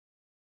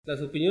Las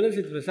opiniones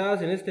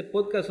expresadas en este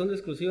podcast son de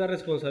exclusiva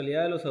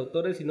responsabilidad de los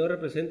autores y no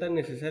representan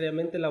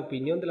necesariamente la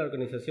opinión de la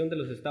Organización de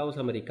los Estados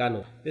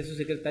Americanos, de su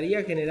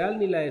Secretaría General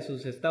ni la de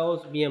sus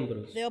Estados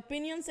miembros. The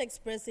opinions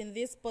expressed in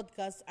this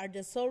podcast are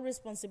the sole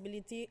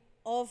responsibility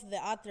of the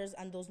authors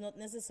and does not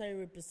necessarily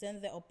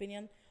represent the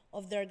opinion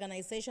of the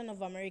Organization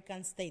of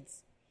American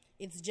States,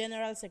 its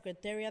General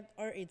Secretariat,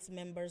 or its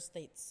member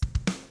states.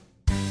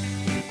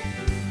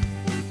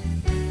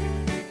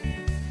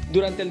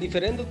 Durante el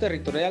diferendo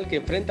territorial que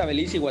enfrenta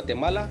Belize y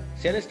Guatemala,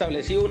 se han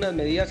establecido unas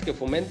medidas que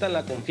fomentan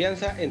la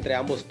confianza entre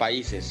ambos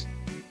países.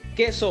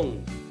 ¿Qué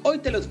son? Hoy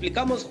te lo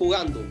explicamos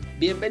jugando.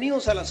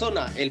 Bienvenidos a La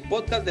Zona, el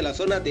podcast de la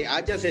zona de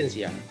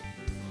adyacencia.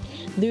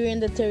 During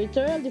the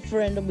territorial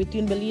referendum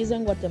between Belize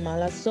and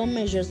Guatemala, some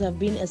measures have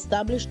been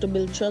established to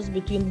build trust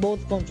between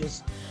both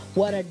countries.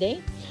 What are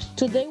they?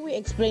 Today we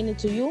explain it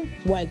to you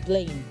while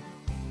playing.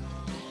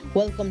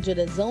 Welcome to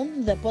The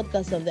Zone, the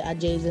podcast of the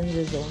adjacent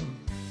zone.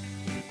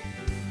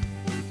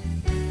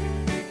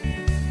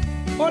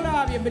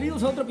 Hola,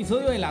 bienvenidos a otro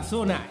episodio de La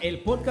Zona, el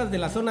podcast de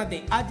la zona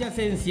de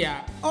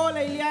adyacencia.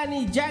 Hola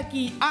Iliani,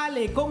 Jackie,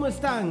 Ale, ¿cómo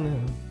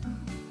están?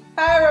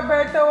 Hi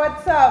Roberto,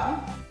 what's up?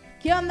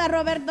 ¿Qué onda,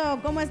 Roberto?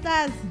 ¿Cómo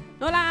estás?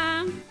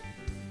 Hola.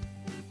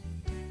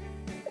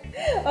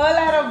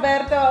 Hola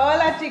Roberto,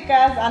 hola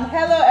chicas, and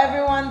hello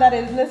everyone that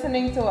is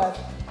listening to us.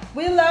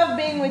 We love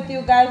being with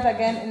you guys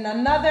again in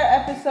another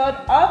episode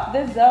of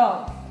The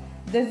Zone.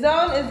 The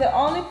Zone is the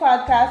only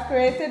podcast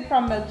created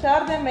from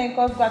Melchor de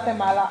Mencos,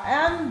 Guatemala,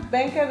 and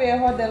Benque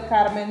Viejo del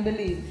Carmen,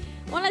 Belize.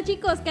 Hola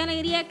chicos, qué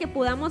alegría que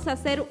podamos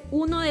hacer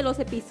uno de los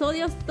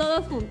episodios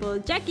todos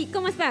juntos. Jackie,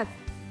 ¿cómo estás?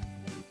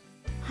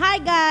 Hi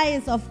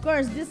guys, of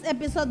course this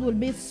episode will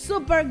be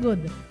super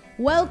good.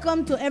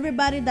 Welcome to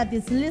everybody that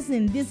is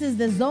listening. This is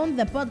The Zone,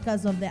 the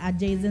podcast of the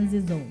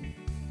adjacency zone.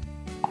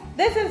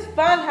 This is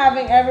fun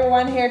having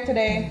everyone here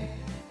today.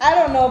 I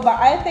don't know, but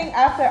I think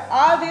after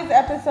all these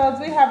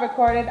episodes we have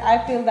recorded, I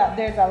feel that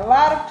there's a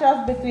lot of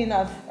trust between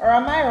us. Or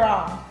am I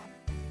wrong?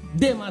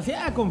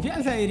 Demasiada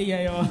confianza,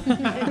 diría yo.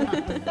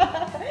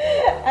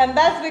 And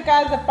that's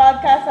because the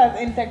podcast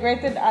has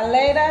integrated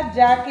Aleida,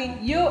 Jackie,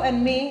 you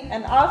and me,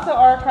 and also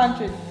our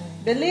countries,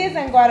 Belize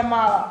and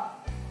Guatemala.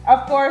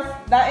 Of course,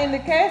 that in the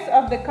case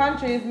of the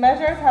countries,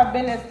 measures have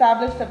been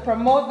established to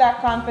promote that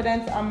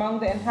confidence among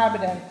the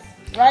inhabitants.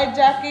 Right,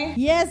 Jackie?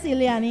 Yes,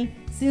 Ileani.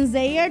 Since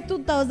the year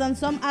 2000,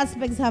 some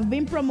aspects have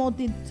been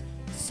promoted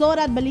so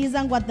that Belize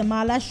and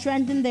Guatemala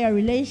strengthen their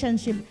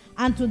relationship,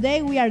 and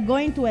today we are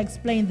going to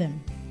explain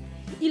them.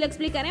 Y lo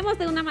explicaremos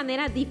de una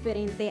manera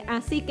diferente,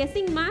 así que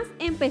sin más,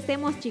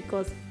 empecemos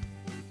chicos.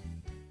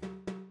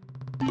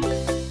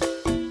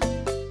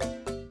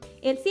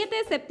 El 7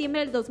 de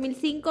septiembre del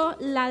 2005,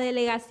 las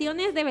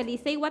delegaciones de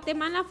Belice y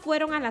Guatemala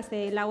fueron a la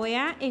sede de la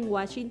OEA en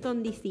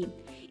Washington, D.C.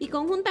 y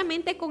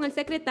conjuntamente con el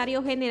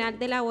secretario general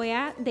de la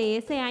OEA de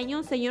ese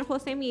año, señor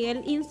José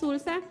Miguel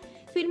Insulza,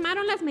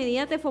 firmaron las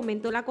medidas de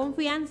fomento de la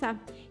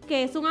confianza,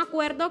 que es un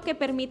acuerdo que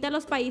permite a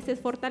los países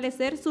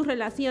fortalecer sus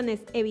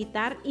relaciones,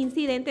 evitar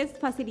incidentes,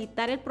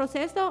 facilitar el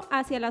proceso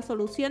hacia las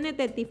soluciones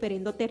del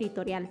diferendo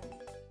territorial.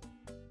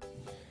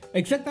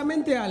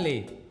 Exactamente,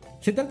 Ale.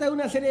 Se trata de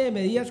una serie de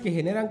medidas que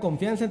generan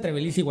confianza entre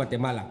Belice y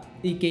Guatemala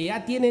y que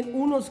ya tienen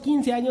unos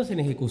 15 años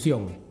en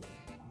ejecución.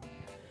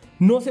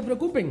 No se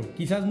preocupen,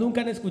 quizás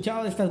nunca han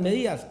escuchado de estas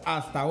medidas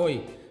hasta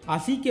hoy,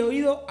 así que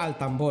oído al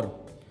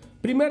tambor.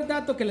 Primer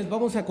dato que les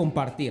vamos a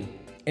compartir.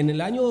 En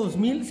el año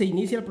 2000 se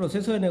inicia el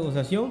proceso de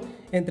negociación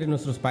entre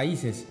nuestros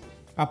países.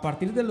 A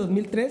partir del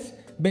 2003,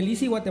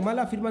 Belice y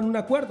Guatemala firman un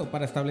acuerdo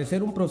para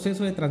establecer un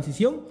proceso de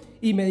transición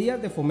y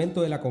medidas de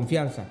fomento de la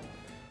confianza.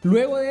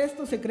 Luego de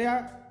esto se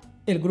crea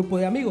el grupo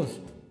de amigos,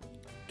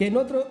 que en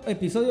otro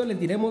episodio les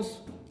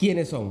diremos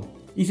quiénes son.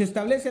 Y se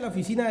establece la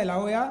oficina de la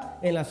OEA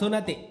en la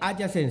zona de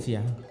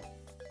adyacencia.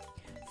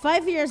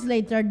 5 years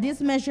later,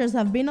 these measures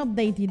have been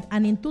updated,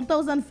 and in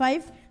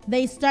 2005,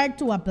 they start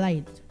to apply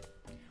it.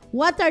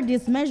 What are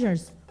these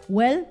measures?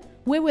 Well,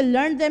 we will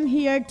learn them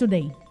here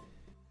today.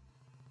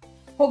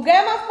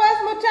 Juguemos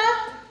pues,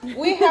 mucha.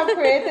 We have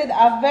created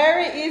a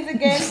very easy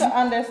game to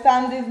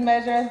understand these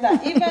measures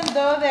that even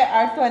though there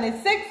are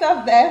 26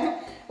 of them,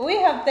 we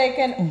have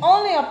taken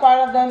only a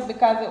part of them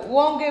because it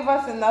won't give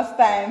us enough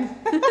time.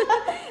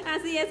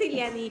 Así es,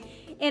 Iliani.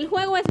 El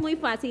juego es muy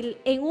fácil.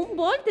 En un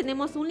bol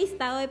tenemos un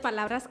listado de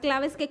palabras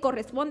claves que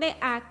corresponde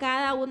a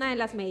cada una de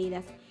las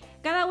medidas.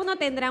 Cada uno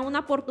tendrá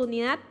una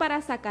oportunidad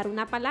para sacar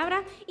una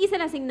palabra y se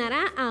la asignará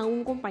a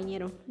un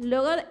compañero.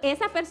 Luego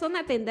esa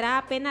persona tendrá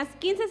apenas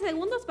 15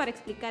 segundos para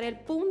explicar el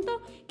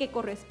punto que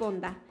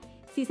corresponda.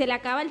 Si se le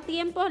acaba el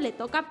tiempo, le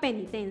toca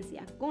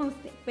penitencia.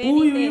 Conste,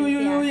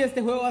 penitencia. Uy,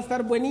 este juego va a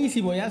estar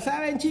buenísimo. Ya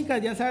saben,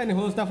 chicas, ya saben, el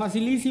juego está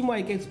facilísimo,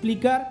 hay que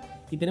explicar.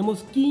 Y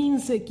tenemos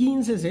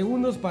 15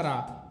 segundos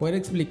para poder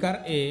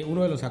explicar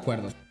uno de los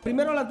acuerdos.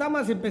 Primero las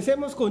damas,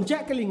 empecemos con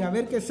Jacqueline, a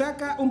ver qué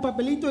saca un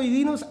papelito y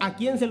dinos a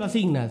quién se lo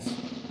asignas.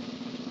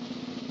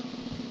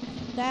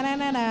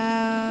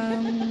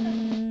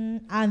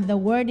 And the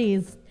word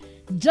is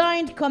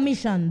Joint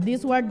Commission.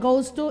 This word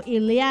goes to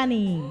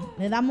Ileani.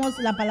 Le damos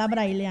la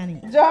palabra a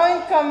Ileani.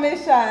 Joint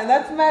Commission,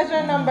 that's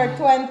measure number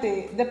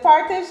 20. The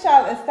parties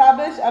shall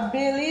establish a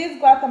Belize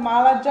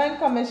Guatemala Joint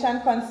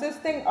Commission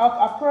consisting of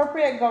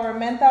appropriate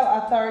governmental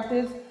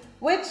authorities,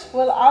 which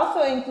will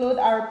also include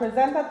a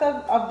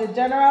representative of the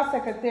General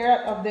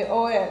Secretariat of the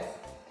OAS.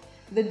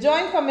 The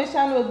Joint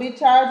Commission will be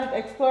charged with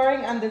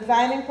exploring and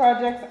designing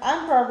projects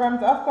and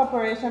programs of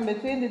cooperation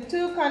between the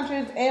two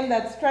countries aimed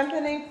at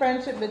strengthening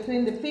friendship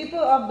between the people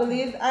of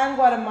Belize and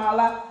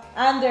Guatemala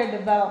and their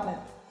development.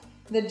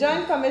 The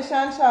Joint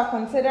Commission shall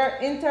consider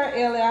inter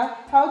alia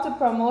how to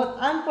promote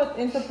and put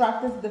into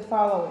practice the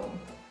following.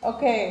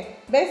 Okay,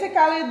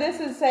 basically this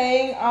is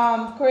saying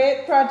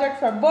create projects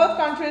for both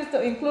countries to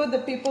include the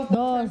people. 2,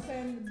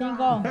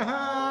 5.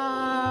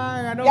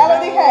 Ya lo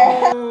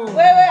dije.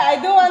 Wait, I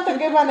do want to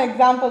give an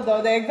example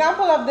though. The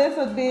example of this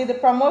would be the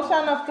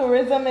promotion of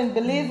tourism in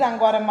Belize and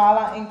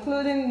Guatemala,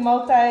 including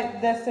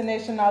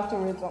multi-destinational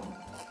tourism.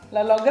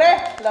 Lo logré.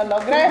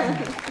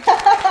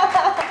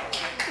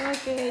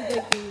 Ok,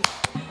 Jackie.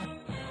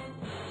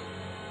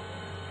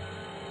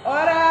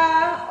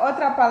 Ahora,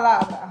 otra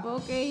palabra.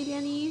 Ok,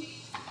 Liani.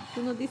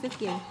 Tú nos dices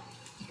quién.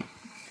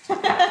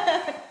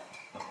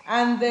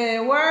 And the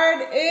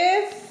word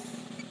is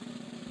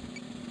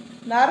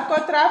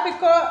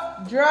narcotráfico,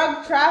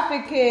 drug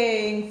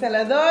trafficking. Se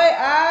le doy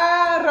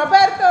a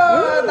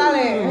Roberto.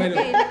 Dale. Bueno,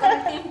 Ok, le corre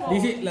el tiempo.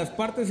 dice, las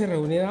partes se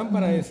reunirán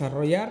para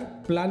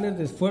desarrollar planes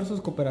de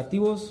esfuerzos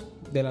cooperativos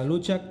de la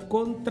lucha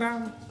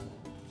contra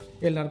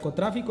el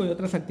narcotráfico y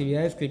otras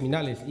actividades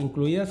criminales,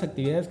 incluidas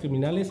actividades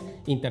criminales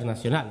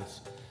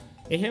internacionales.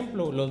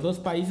 Ejemplo, los dos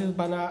países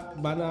van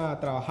a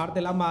trabajar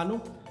de la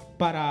mano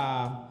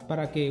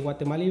para que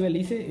Guatemala y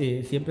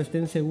Belice siempre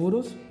estén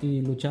seguros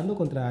y luchando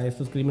contra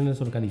estos crímenes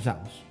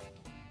organizados.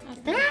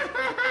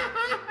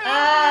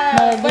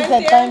 Buen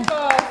tiempo,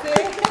 sí.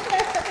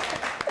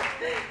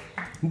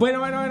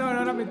 Bueno,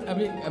 ahora a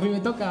mí me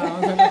toca.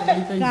 Vamos a ver, la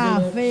tombolita dice...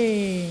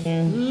 Café.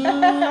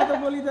 La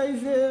tombolita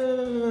dice...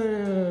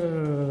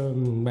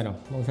 Bueno,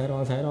 vamos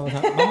a ver,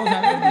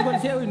 dijo el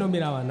ciego y no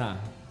miraba nada.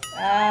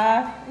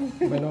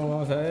 Bueno,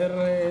 vamos a ver,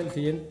 el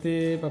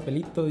siguiente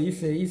papelito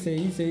dice... ¿Qué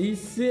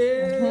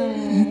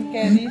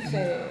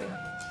dice?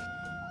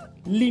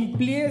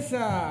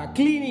 Limpieza,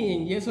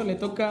 cleaning, y eso le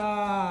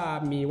toca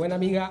a mi buena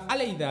amiga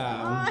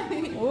Aleida.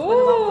 Dale,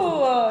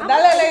 Ambos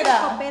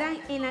Leida. cooperan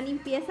en la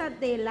limpieza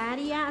del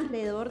área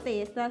alrededor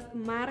de estas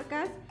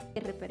marcas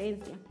de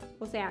referencia.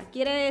 O sea,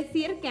 quiere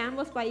decir que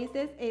ambos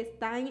países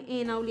están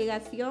en la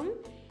obligación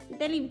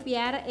de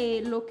limpiar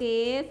lo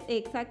que es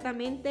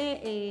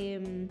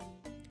exactamente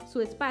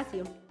su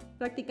espacio.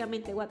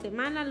 Prácticamente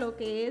Guatemala, lo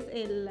que es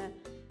en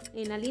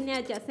la línea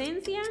de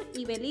adyacencia,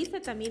 y Belice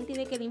también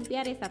tiene que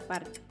limpiar esa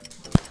parte.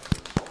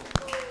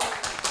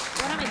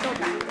 Ahora me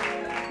toca.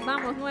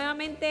 Vamos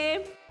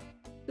nuevamente.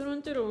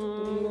 Turun,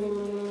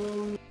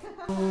 turun.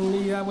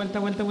 Y da vuelta,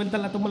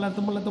 la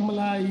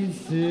tómala, y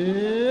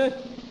se...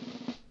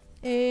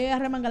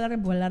 Arremanga la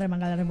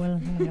revuela.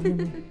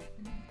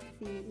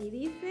 Sí, y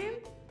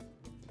dice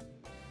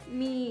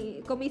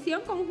mi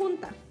comisión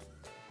conjunta.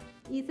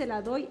 Y se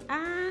la doy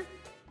a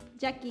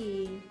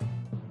Jackie.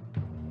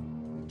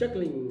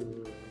 Jacqueline.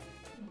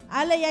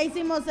 Ale, ya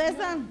hicimos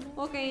esa.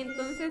 Ok,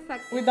 entonces...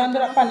 We done the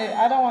panel.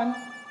 I don't want.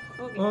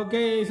 Ok,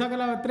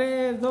 sácala,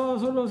 3,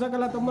 2, 1,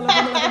 sácala, tómala.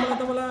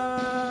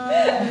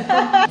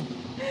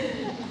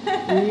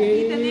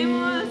 Y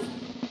tenemos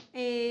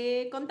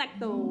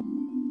contacto.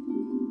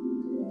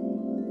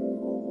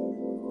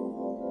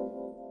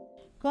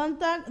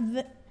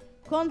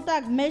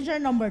 Contact measure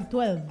number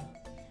 12.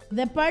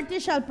 The party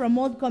shall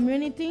promote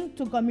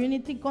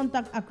community-to-community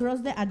contact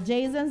across the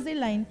adjacency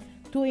line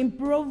to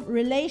improve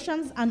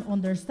relations and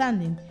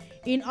understanding.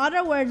 In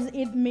other words,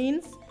 it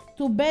means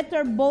to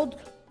better both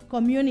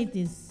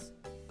communities.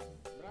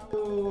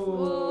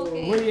 Bravo. Ok.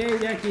 Muy bien,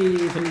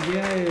 Jackie,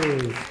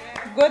 felicidades.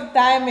 Good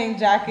timing,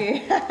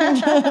 Jackie.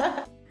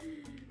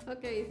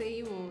 Ok,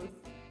 seguimos.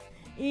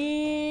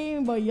 Y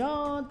voy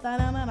yo.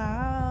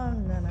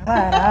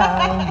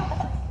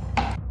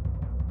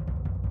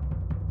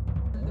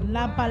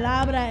 La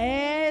palabra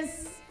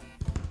es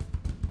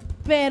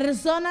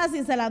personas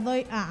y se la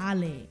doy a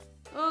Ale.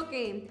 Ok.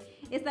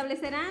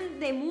 Establecerán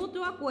de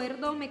mutuo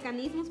acuerdo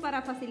mecanismos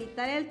para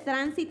facilitar el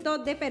tránsito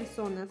de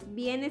personas,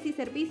 bienes y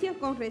servicios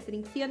con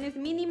restricciones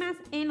mínimas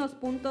en los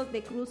puntos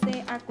de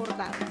cruce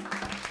acordados.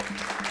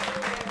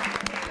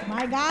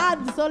 My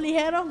God, ¿sos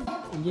ligero?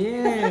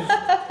 Yes,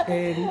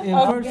 in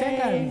 4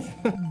 seconds.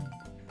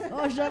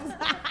 Oh, shucks.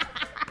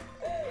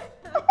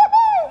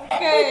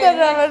 Okay,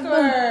 next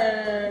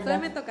word.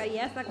 Entonces me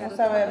tocaría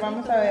sacar.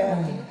 Vamos a ver.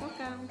 Me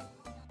toca.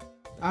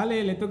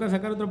 Ale, le toca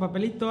sacar otro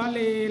papelito.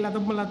 Ale, la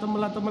tómala.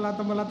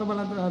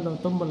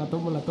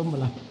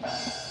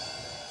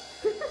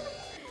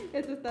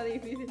 Esto está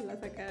difícil la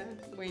sacar.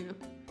 Bueno,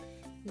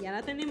 ya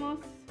la tenemos.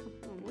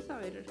 Vamos a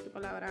ver qué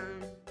palabra.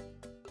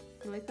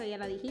 No, esta ya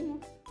la dijimos.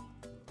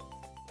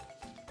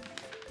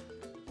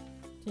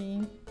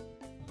 Sí.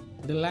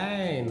 The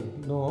line.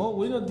 No,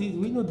 we not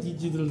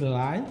digital the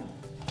line.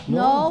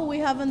 No, we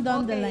haven't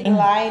done the line.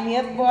 Line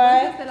yet, boy.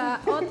 Entonces se la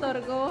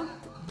otorgó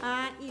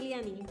a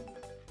Iliani.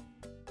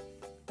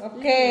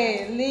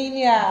 Okay,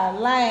 línea,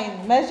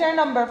 line. Measure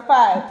number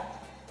 5.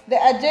 The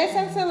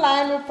adjacency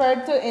line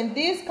referred to in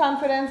these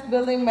confidence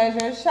building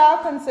measures shall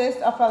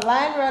consist of a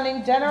line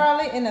running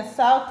generally in a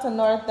south to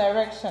north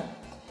direction.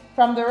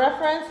 From the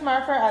reference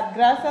marker at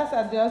Gracias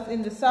a Dios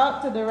in the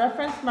south to the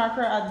reference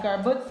marker at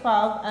Garbutt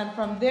Falls, and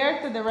from there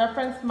to the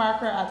reference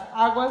marker at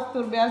Aguas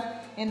Turbias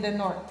in the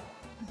north.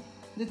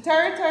 The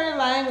territory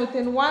line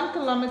within 1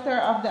 kilometer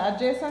of the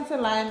adjacency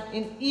line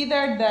in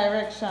either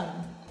direction,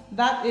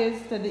 that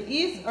is, to the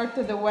east or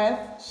to the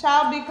west,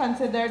 shall be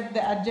considered the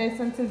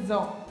adjacency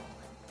zone.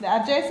 The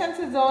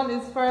adjacency zone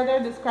is further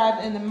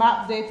described in the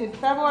map dated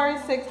February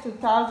 6,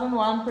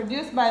 2001,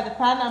 produced by the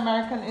Pan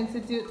American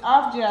Institute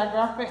of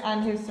Geography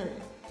and History.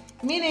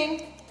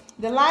 Meaning,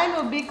 the line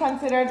will be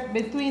considered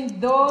between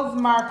those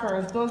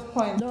markers, those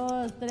points.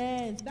 2,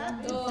 3, 4,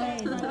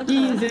 6.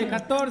 15,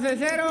 14,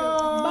 0.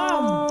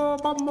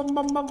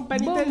 ¡Bam!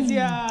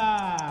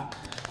 Penitencia.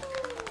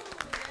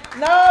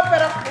 No,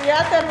 pero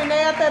ya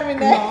terminé.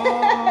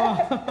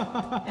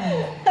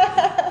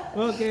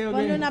 No. Ok.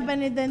 Ponle una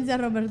penitencia,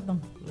 Roberto.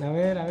 A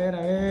ver.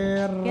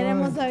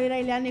 Queremos oír a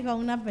Iliani con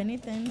una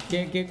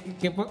penitencia.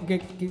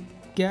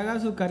 Que haga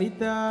su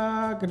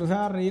carita, que nos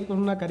haga reír con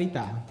una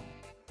carita.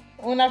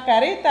 Una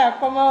carita,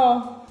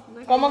 ¿cómo?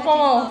 The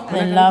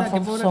Una laugh carita que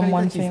of fue una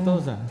someone carita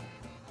chistosa.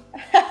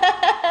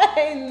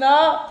 Ay,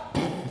 no.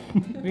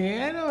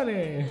 Bien,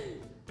 hombre.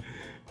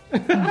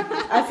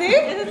 ¿Así?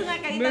 Esa es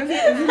una carita.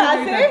 Es una ¿Ah,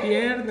 carita sí?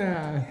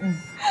 tierna.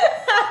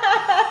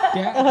 Que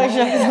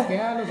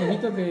haga los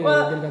ojitos del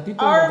gatito. de la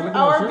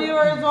película Our Shrek.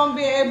 viewers won't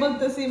be able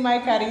to see my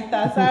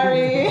carita,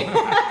 sorry.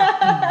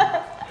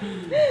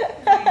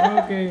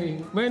 Ok.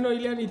 Bueno,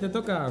 Iliani, te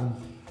toca.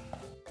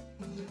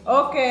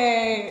 Ok,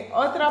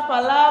 otra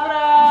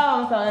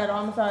palabra.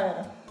 Vamos a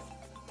ver.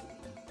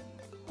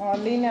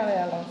 Línea de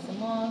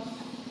Alonso.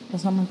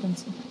 Pásame el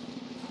pencil.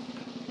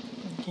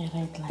 Okay,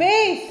 right line.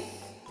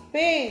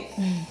 Peace.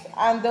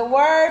 And the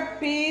word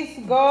peace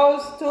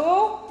goes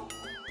to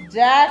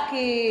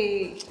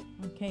Jackie.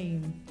 Okay.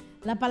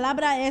 La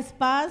palabra es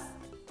paz,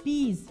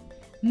 peace.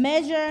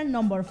 Measure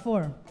number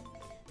 4.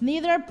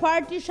 Neither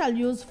party shall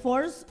use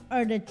force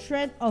or the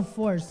threat of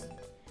force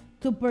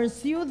to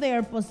pursue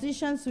their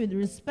positions with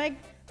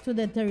respect to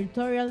the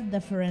territorial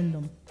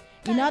referendum.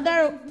 In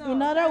other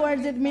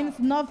words, it means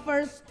no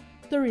force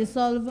to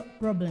resolve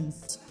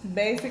problems.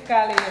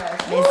 Basically,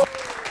 yes.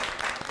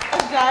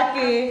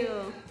 Jackie.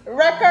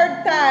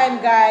 Record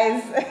time,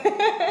 guys.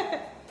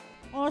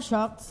 Oh,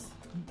 shucks.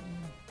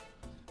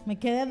 Me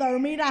quedé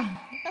dormida.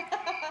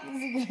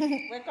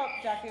 Wake up,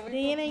 Jackie. Wake up.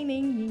 Ding, ding,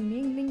 ding, ding,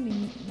 ding, ding,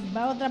 ding.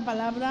 Va otra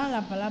palabra.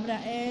 La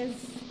palabra es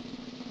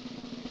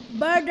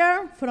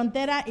border,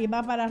 frontera, y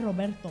va para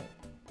Roberto.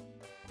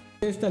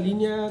 Esta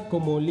línea,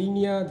 como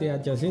línea de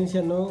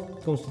adyacencia, no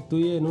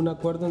constituye un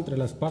acuerdo entre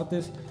las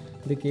partes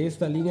de que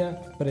esta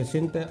línea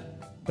presente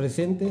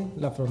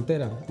la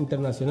frontera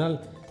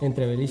internacional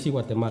entre Belice y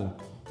Guatemala.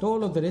 Todos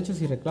los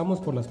derechos y reclamos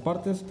por las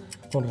partes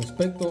con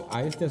respecto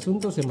a este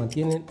asunto se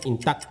mantienen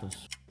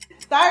intactos.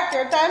 Start,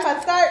 your time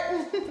has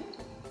started.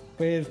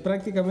 Pues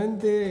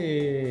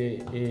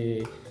prácticamente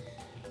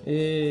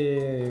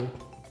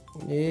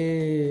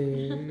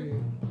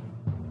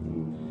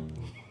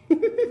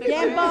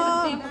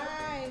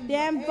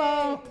Tiempo.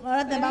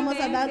 Ahora te vamos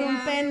a dar un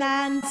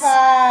penance. 5,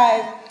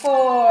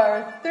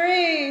 4,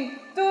 3,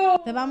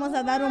 2. Te vamos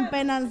a dar un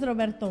penance,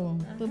 Roberto.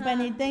 Tu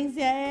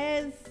penitencia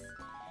es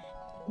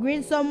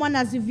greet someone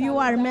as if you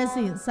are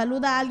Messi.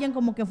 Saluda a alguien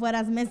como que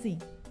fueras Messi.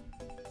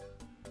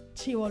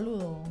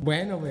 Chiboludo.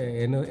 Bueno,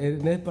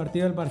 en el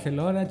partido del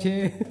Barcelona,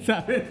 che,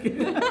 ¿sabes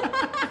qué?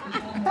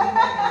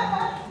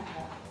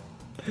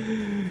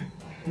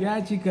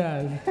 Ya,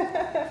 chicas.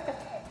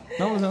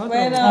 Vamos a otro.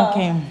 Bueno. Ok.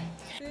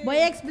 Voy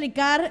a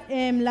explicar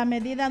la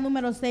medida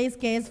número 6,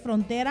 que es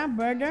frontera,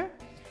 border.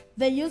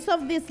 The use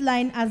of this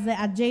line as the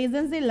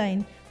adjacency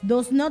line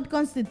does not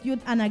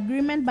constitute an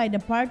agreement by the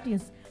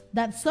parties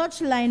that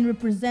such line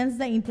represents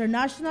the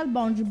international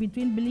boundary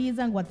between Belize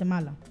and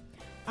Guatemala.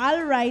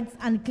 All rights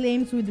and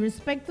claims with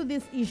respect to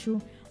this issue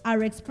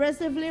are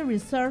expressly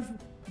reserved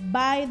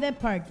by the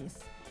parties.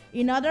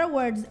 In other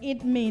words,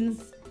 it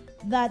means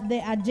that the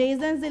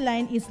adjacency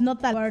line is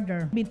not a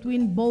border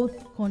between both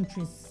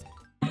countries.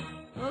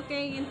 Ok,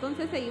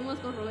 entonces seguimos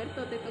con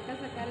Roberto. Te toca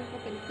sacar el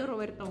papelito,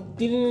 Roberto.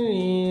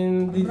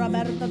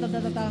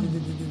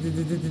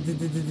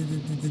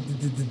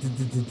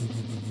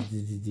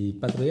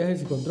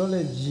 Patrullajes y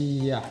controles,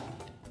 ya.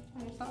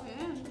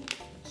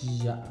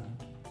 Ya.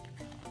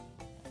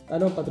 Ah,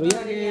 no,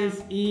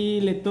 patrullajes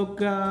y le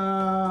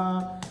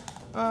toca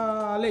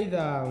a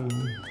Leida.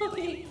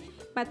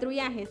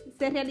 Patrullajes.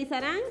 Se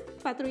realizarán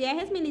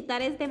patrullajes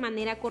militares de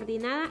manera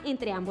coordinada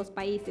entre ambos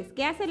países.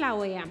 ¿Qué hace la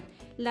OEA?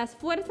 Las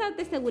fuerzas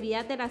de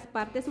seguridad de las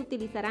partes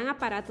utilizarán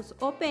aparatos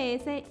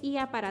OPS y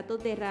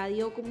aparatos de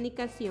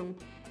radiocomunicación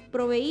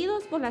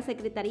proveídos por la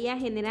Secretaría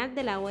General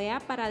de la OEA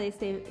para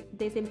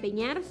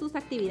desempeñar sus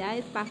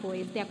actividades bajo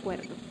este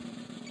acuerdo.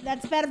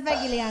 That's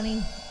perfect,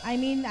 Ileani. I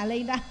mean,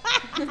 Aleida.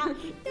 Ya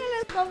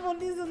les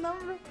confundí su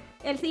nombre.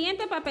 El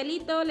siguiente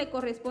papelito le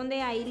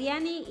corresponde a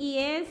Iliani y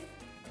es...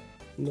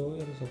 No,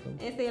 ya lo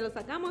sacamos. Este ya lo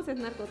sacamos, es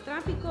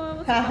narcotráfico.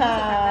 Vamos a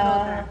sacar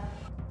otra.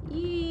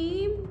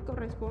 Y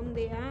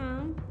corresponde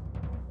a...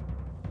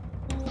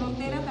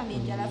 Frontera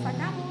también, ya la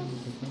sacamos.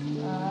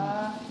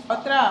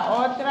 Otra.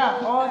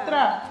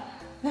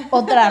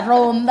 Otra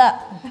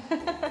ronda.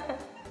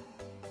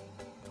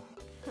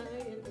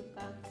 Ay, esto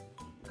está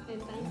en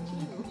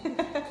chino.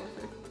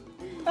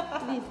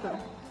 Listo.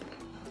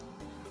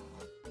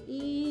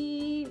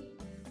 Y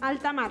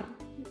alta mar.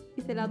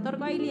 Y se la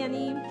otorgo a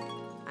Iliani.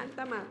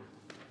 Alta mar.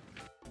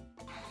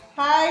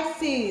 High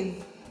seas.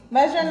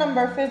 Measure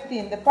number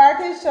 15. The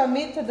parties shall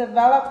meet to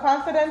develop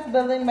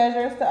confidence-building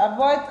measures to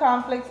avoid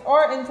conflicts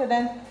or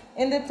incidents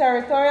in the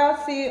territorial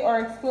sea or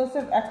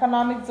exclusive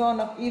economic zone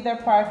of either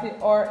party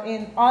or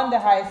on the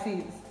high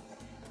seas.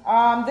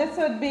 This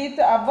would be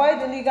to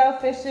avoid illegal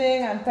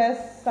fishing and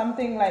pests,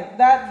 something like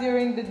that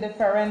during the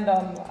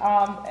referendum.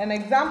 An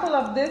example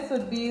of this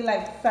would be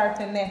like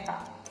Sarteneja.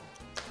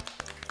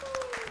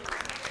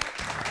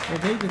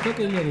 Ok, te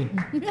toca, Iliani.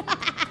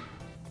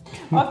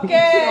 Ok,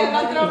 el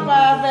otro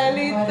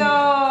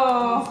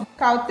papelito.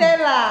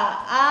 Cautela.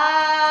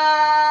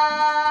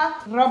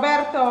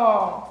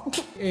 Roberto.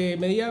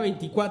 Medida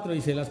 24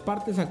 dice, las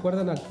partes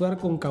acuerdan actuar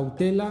con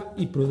cautela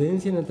y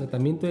prudencia en el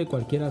tratamiento de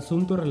cualquier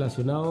asunto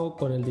relacionado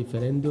con el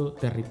diferendo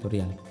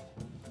territorial.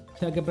 O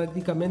sea que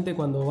prácticamente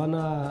cuando van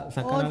a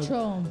sacar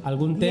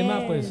algún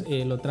tema, pues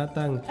lo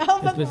tratan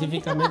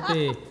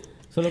específicamente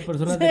solo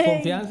personas de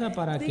confianza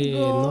para que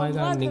no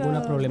haya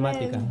ninguna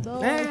problemática.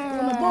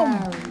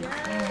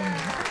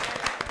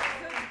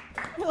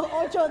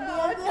 8, 10.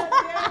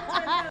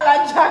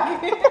 La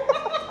Jackie.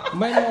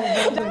 Bueno,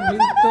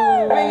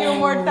 Bring you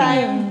more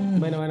time.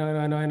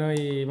 Bueno,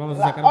 y vamos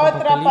a sacar Otra otro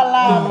papelito.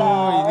 palabra. Y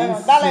Bueno,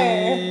 dice,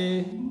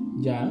 dale.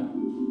 Ya.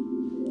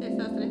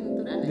 Desastres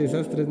naturales.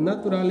 Desastres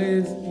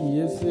naturales y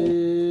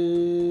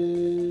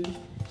ese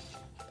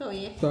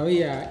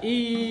todavía.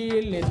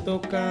 Y le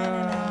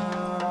toca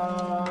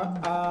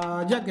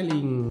a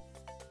Jacqueline.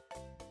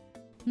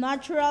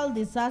 Natural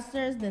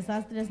disasters,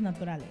 desastres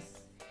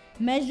naturales.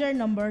 Measure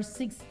number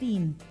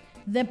 16.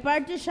 The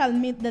parties shall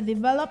meet the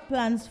developed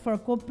plans for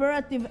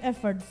cooperative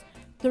efforts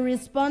to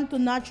respond to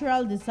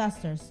natural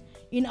disasters.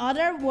 In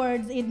other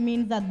words, it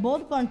means that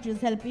both countries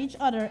help each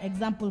other,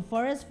 example,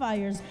 forest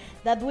fires,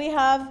 that we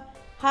have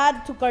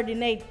had to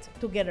coordinate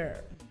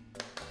together.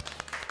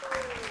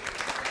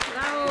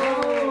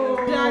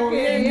 ¡Bravo!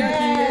 Jackie,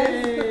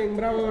 yes.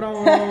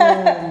 Bravo.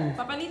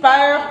 Papelito.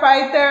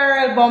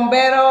 Firefighter, el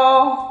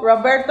bombero.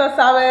 Roberto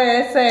sabe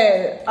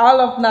ese all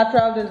of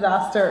natural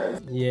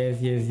disasters. Yes.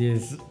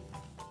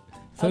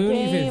 Soy un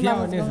licenciado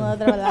vamos en con eso.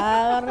 otra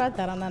palabra.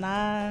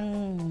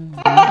 Tarananán.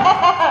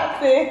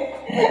 Sí.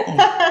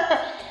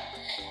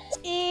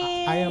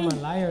 Y I am a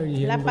liar.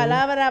 la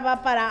palabra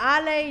va para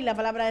Ale y la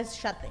palabra es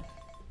chate.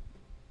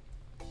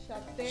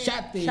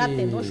 Chate.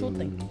 Chate, no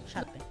chute.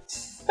 Chate.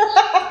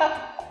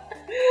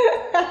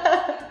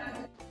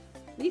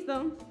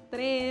 Listo.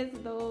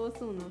 3, 2,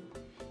 1.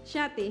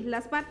 Chate.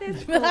 Las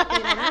partes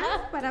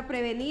cooperarán para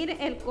prevenir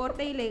el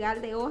corte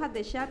ilegal de hojas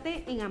de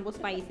chate en ambos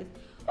países.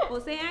 O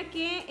sea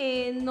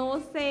que no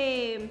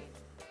se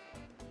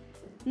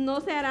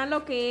hará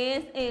lo que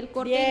es el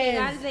corte 10,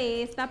 ilegal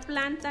de esta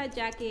planta,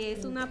 ya que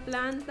es una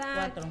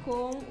planta 4,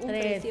 con un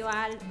 3, precio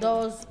alto.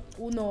 2,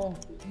 1,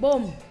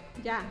 boom.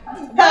 Ya.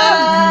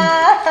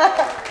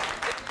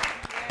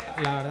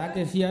 La verdad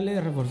que sí, Ale,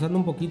 reforzando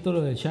un poquito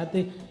lo del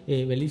chate,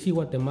 Belice y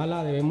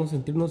Guatemala debemos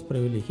sentirnos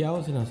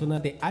privilegiados en la zona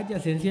de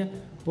adyacencia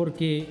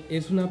porque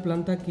es una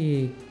planta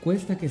que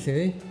cuesta que se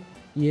dé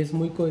y es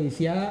muy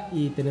codiciada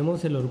y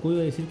tenemos el orgullo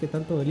de decir que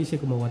tanto Belice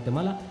como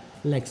Guatemala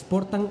la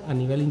exportan a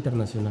nivel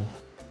internacional.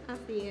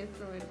 Así es,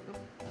 Roberto.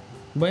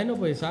 Bueno,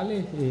 pues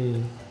Ale,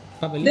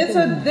 papelito.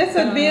 This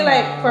would be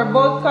like for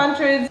both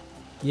countries.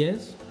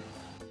 Yes.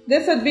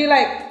 This would be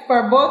like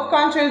for both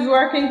countries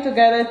working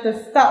together to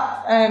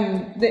stop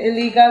the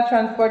illegal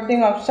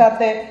transporting of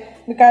chate,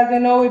 because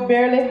we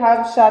barely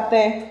have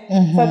chate,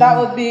 so that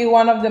would be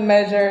one of the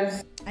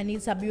measures. And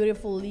it's a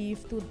beautiful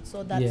leaf too,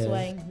 so that's Yes.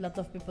 why a lot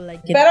of people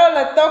like it. Pero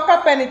le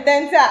toca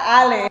penitencia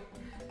a Ale.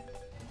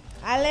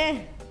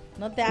 Ale,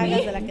 no te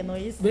hagas de la que no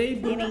es.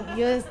 Babe.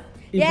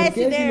 ¿Y Yes, por qué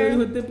si lo there.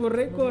 dijo en tiempo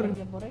récord?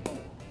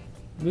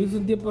 Lo hizo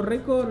en tiempo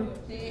récord.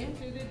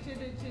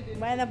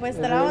 Bueno, pues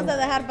te la vamos a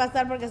dejar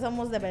pasar porque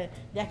somos de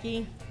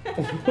aquí,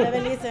 de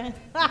Belice.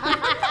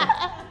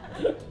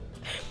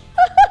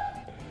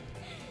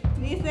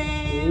 Dice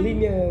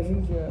Línea de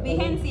esencia.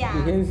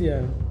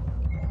 Vigencia.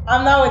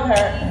 I'm not with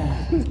her.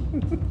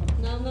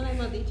 no le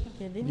hemos dicho.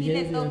 ¿Qué Y dice?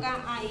 le toca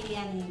a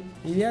Iliani.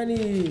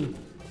 Iliani,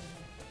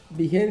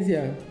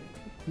 vigencia.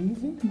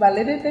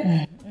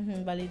 Validity.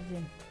 Validity.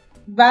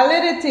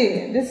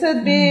 Validity. This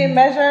would be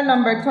measure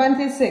number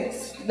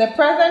 26. The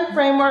present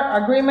framework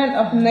agreement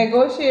of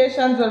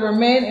negotiations will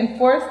remain in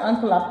force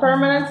until a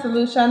permanent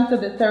solution to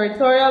the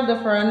territorial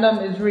referendum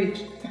is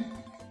reached.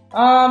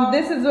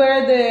 This is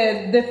where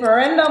the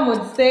referendum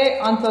would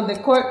stay until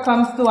the court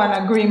comes to an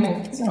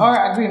agreement or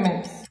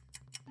agreements.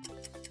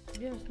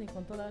 Dios, ni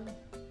con toda la...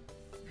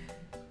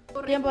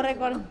 Tiempo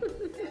récord.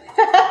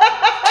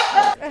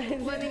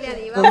 Bueno,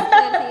 Iliani, vamos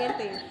al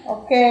siguiente.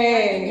 Ok.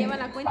 Lleva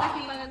la cuenta,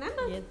 ¿quién va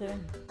ganando? Yo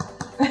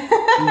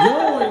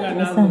voy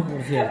ganando,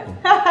 por cierto.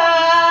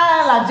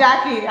 La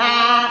Jackie.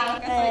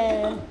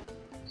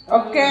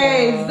 Ok,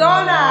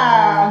 zone.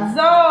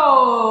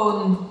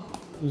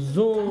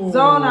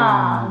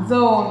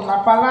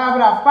 La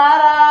palabra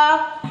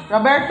para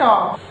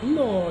Roberto.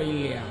 No,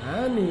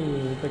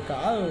 Ileani,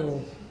 pecado.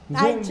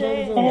 Ay,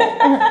 che.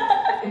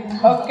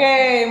 Ok,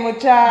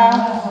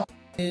 mucha.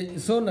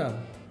 Zona.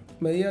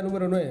 Medida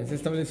número 9. Se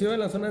estableció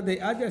en las zonas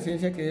de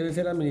adyacencia que debe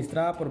ser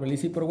administrada por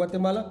Belice y por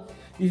Guatemala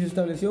y se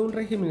estableció un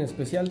régimen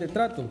especial de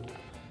trato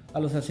a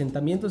los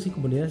asentamientos y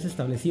comunidades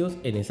establecidos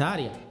en esa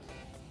área.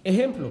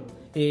 Ejemplo,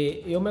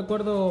 yo me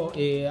acuerdo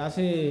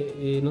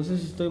hace, no sé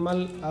si estoy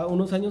mal,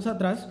 unos años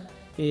atrás,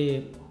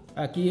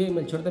 aquí en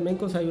Melchor de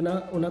Mencos hay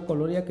una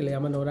colonia que le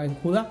llaman ahora en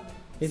Judá.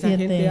 Esa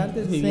 7, gente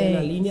antes vivía en la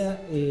 6, línea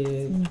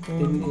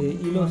 5,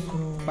 y los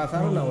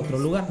pasaron a otro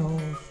lugar.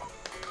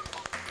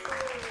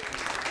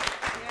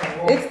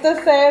 It's to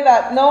say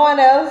that no one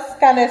else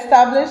can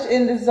establish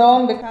in the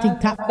zone because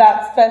Tic-tac. of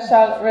that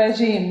special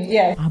regime.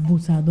 Yes.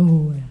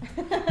 Abusadora.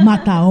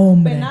 Mata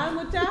hombre. Penal,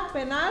 mucha,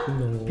 penal.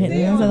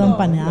 Pero se dan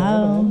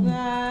paneado.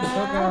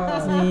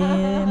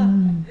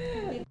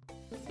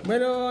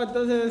 Bueno,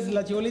 entonces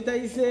la chibolita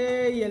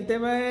dice y el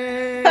tema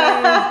es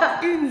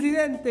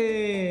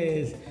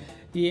incidentes.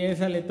 Y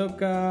esa le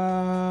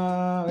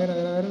toca... A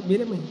ver,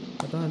 míreme.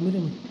 A todas,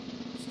 míreme.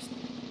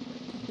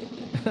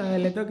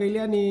 Le toca a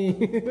Ileani.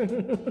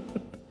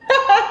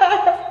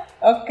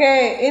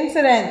 Okay,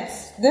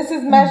 incidents. This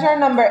is measure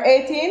number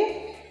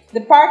 18.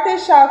 The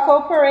parties shall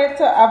cooperate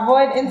to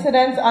avoid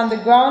incidents on the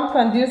ground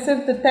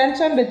conducive to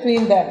tension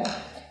between them.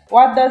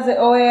 What does the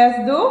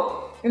OAS do?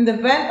 In the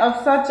event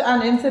of such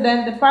an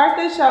incident, the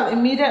parties shall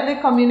immediately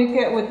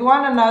communicate with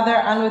one another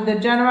and with the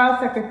General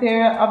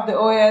Secretariat of the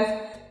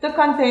OAS to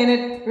contain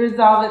it,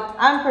 resolve it,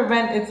 and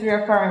prevent its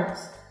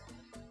reoccurrence.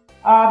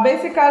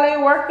 Basically,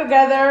 work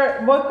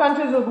together, both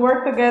countries would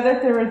work together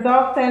to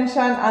resolve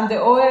tension, and the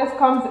OAS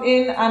comes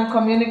in and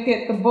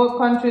communicate to both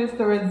countries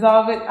to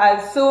resolve it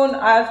as soon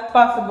as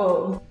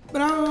possible.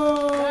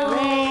 ¡Bravo!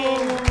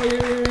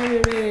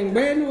 Bien.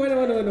 Bueno.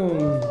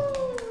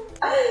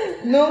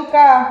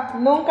 Nunca.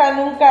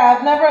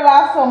 I've never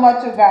laughed so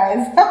much, you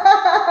guys.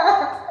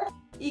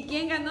 ¿Y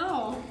quién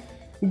ganó?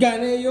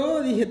 Gané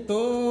yo, dije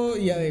todo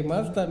y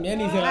además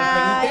también hice las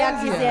Ya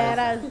penitencias.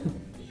 quisieras.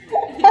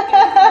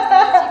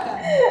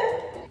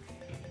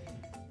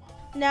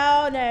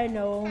 No.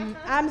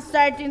 I'm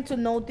starting to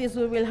notice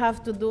we will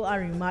have to do a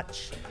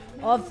rematch.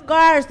 Of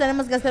course,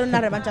 tenemos que hacer una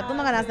revancha. Tú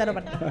no ganaste,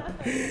 Roberto.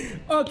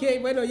 Ok,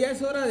 bueno, ya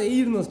es hora de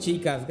irnos,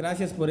 chicas.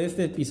 Gracias por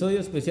este episodio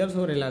especial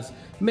sobre las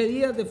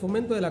medidas de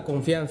fomento de la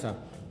confianza.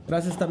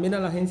 Gracias también a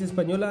la Agencia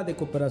Española de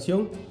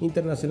Cooperación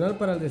Internacional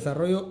para el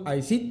Desarrollo,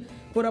 AICID,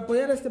 por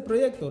apoyar este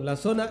proyecto. La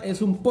Zona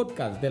es un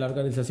podcast de la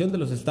Organización de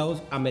los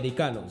Estados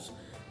Americanos.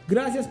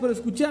 Gracias por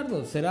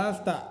escucharnos. Será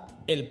hasta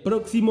el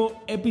próximo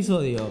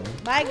episodio.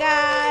 Bye,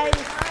 guys.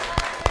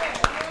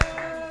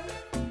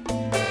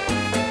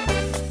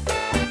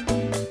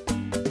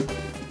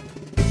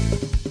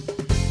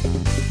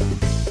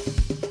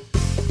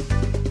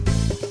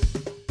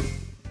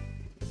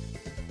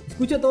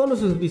 Escucha todos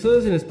nuestros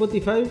episodios en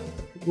Spotify,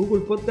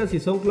 Google Podcast y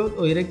SoundCloud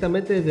o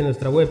directamente desde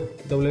nuestra web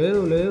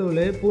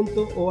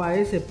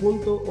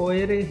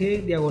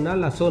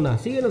www.oas.org/la zona.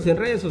 Síguenos en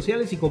redes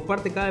sociales y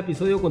comparte cada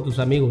episodio con tus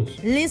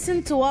amigos.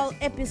 Listen to all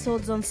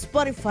episodes on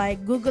Spotify,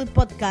 Google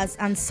Podcasts,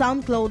 and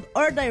SoundCloud,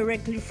 or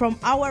directly from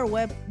our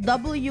web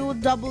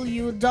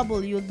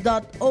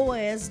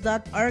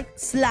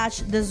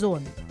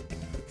www.oas.org/thezone.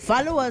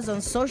 Follow us on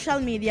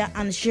social media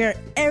and share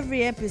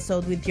every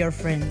episode with your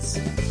friends.